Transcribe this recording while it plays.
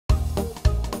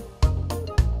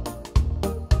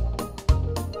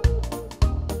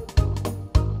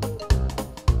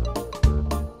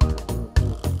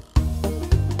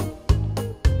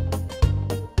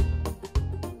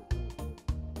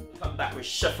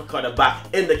Chef Ricardo back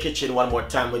in the kitchen one more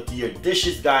time with your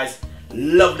dishes, guys.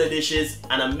 Lovely dishes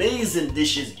and amazing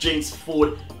dishes, drinks,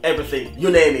 food, everything,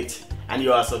 you name it, and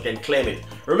you also can claim it.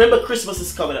 Remember, Christmas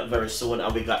is coming up very soon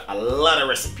and we got a lot of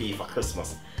recipe for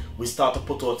Christmas. We start to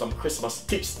put out some Christmas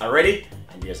tips already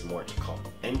and there's more to come.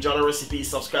 Enjoy the recipe,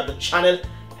 subscribe to the channel,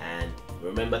 and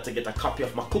remember to get a copy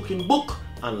of my cooking book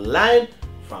online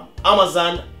from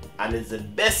Amazon, and it's the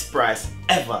best price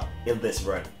ever in this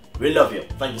world. We love you.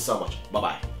 Thank you so much. Bye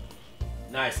bye.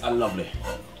 Nice and lovely.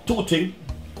 Two things.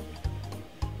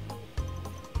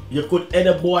 You could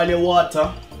either boil your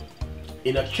water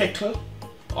in a kettle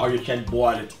or you can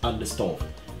boil it on the stove.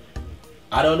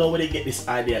 I don't know where they get this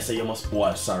idea, so you must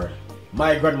boil sorrel.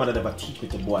 My grandmother never teach me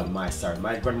to boil my sorrel.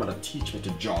 My grandmother teach me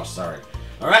to draw sorrel.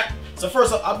 Alright? So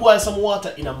first I boil some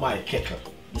water in my kettle.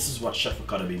 This is what Chef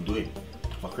Ricardo been doing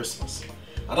for Christmas.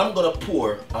 And I'm gonna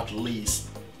pour at least,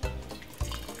 let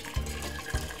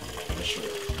me show you.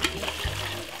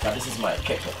 Now this is my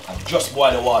kettle. I just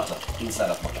boil the water inside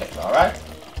of my kettle, alright?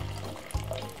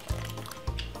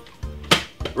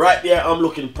 Right there, I'm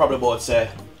looking probably about say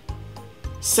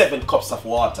 7 cups of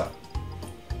water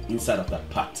inside of that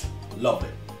pot. Lovely.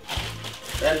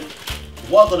 Then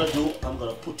what I'm gonna do, I'm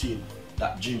gonna put in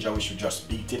that ginger which we just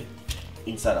beat it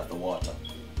inside of the water.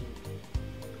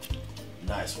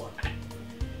 Nice one.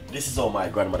 This is how my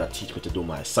grandmother teach me to do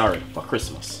my sorrel for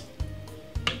Christmas.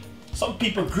 Some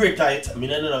people grate it. I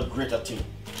mean, I don't know greater thing.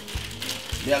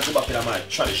 Me I go back in my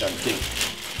tradition thing.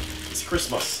 It's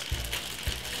Christmas.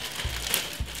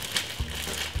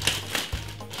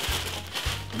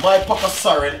 My pack of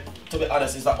sorrel, to be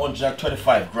honest, is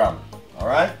 125 grams.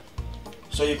 Alright?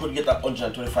 So you could get that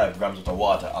 125 grams of the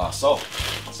water also.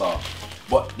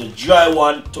 But the dry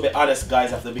one, to be honest,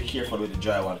 guys, have to be careful with the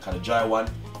dry one, because the dry one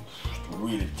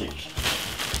really thick.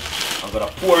 I'm gonna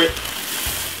pour it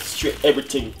straight,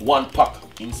 everything, one pack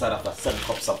inside of that 7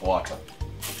 cups of water.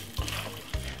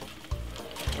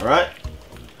 Alright?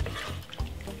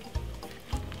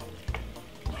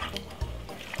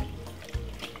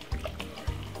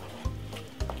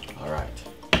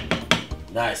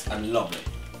 Nice and lovely.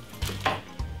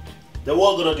 Then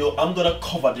what I'm gonna do, I'm gonna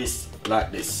cover this like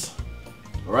this.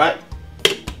 Alright?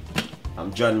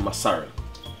 I'm joining my sorrel.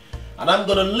 And I'm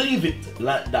gonna leave it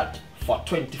like that for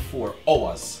 24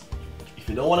 hours. If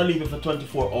you don't want to leave it for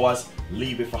 24 hours,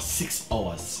 leave it for 6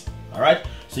 hours. Alright?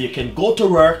 So you can go to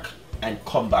work and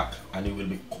come back and it will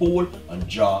be cool and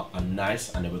dry and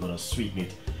nice, and then we're gonna sweeten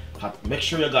it. Make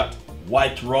sure you got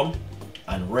white rum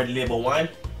and red label wine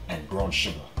and brown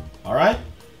sugar. Alright?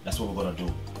 That's what we're gonna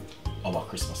do our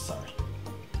Christmas sorrel.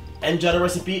 Enjoy the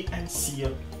recipe and see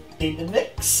you in the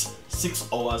next 6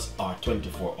 hours or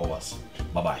 24 hours.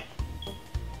 Bye bye.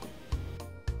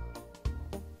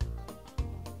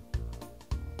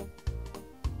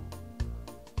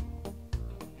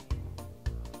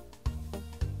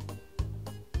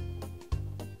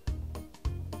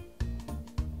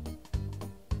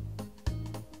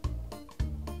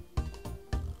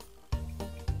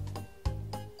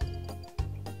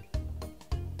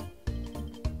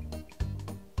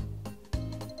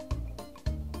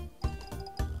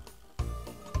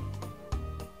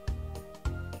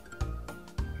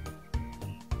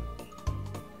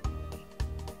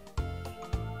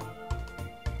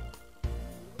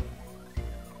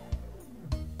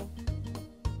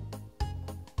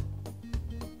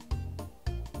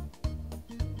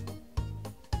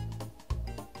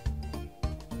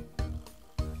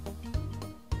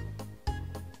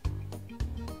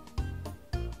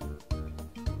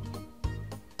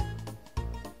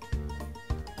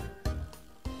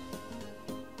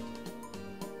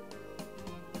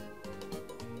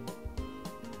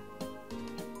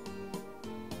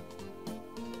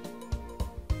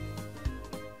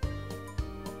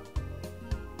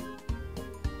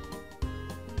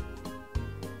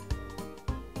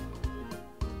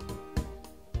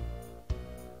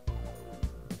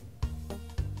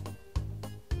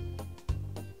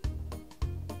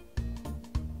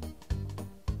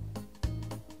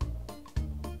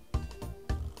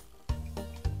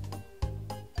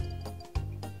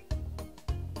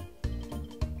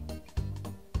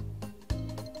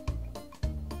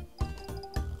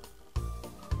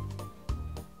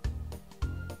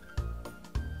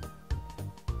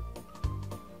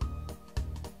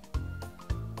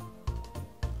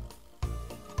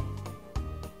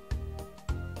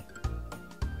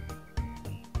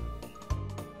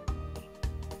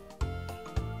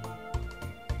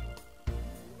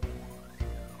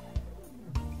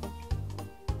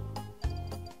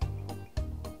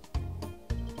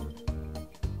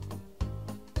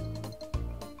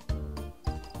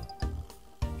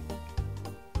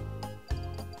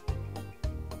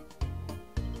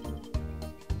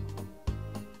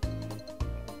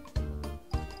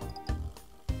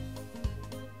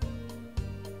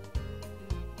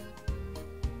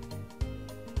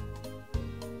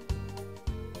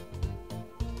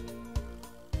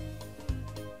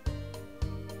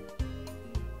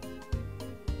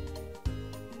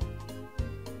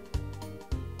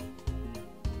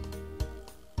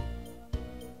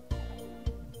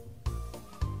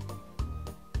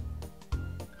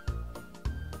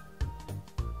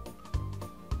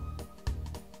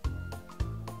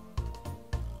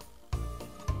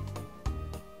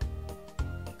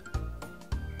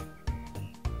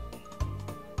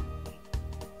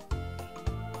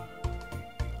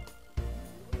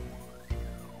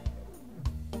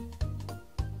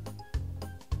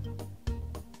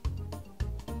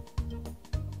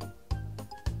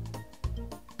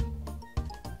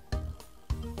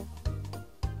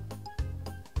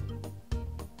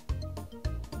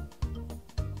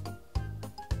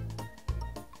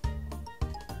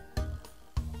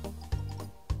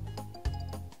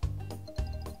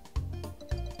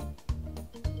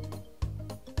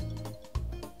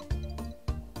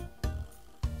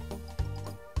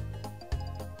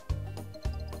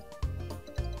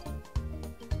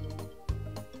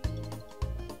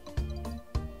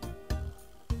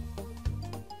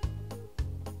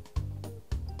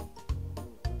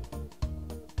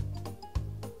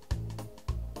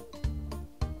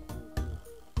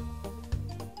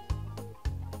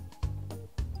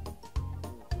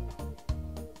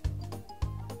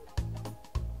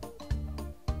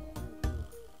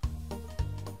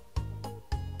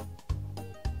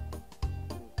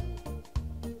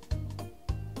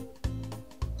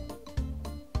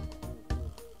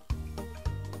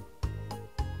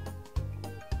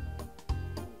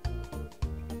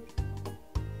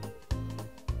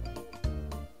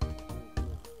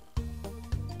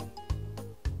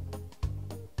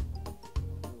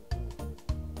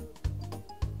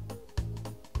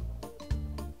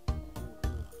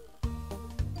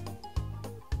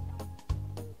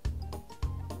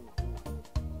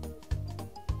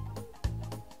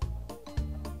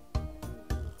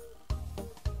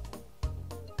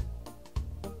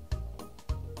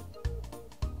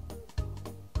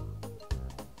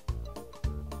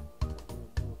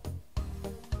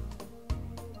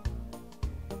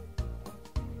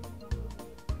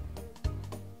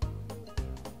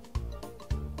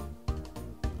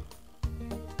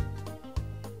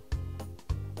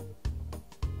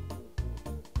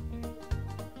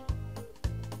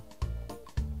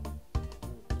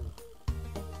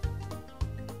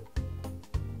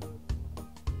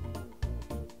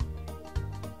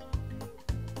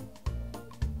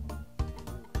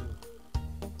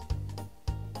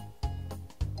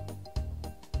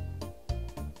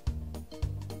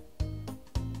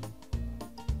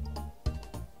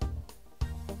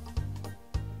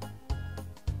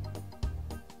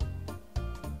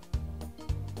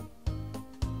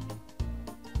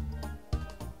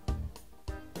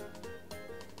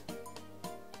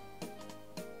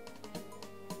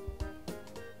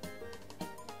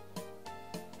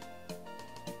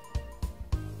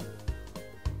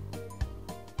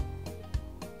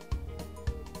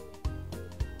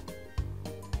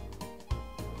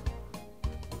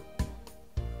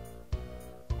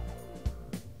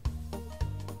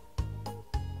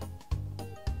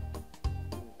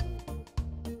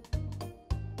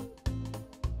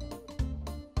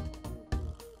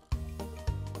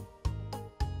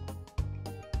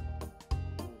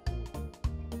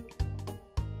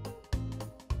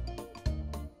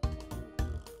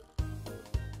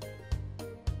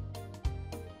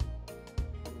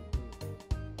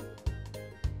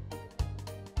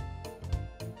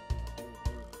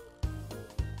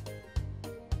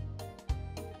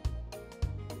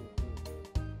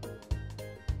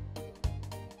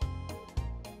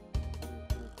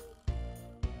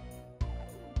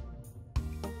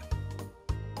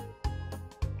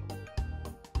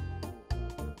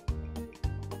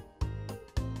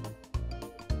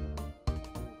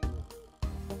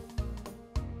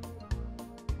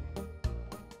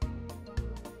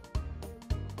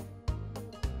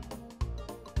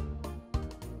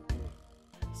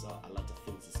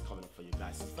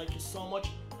 guys, thank you so much,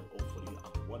 and hopefully you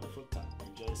have a wonderful time.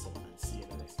 Enjoy yourself and see you in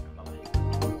the next time. Bye bye.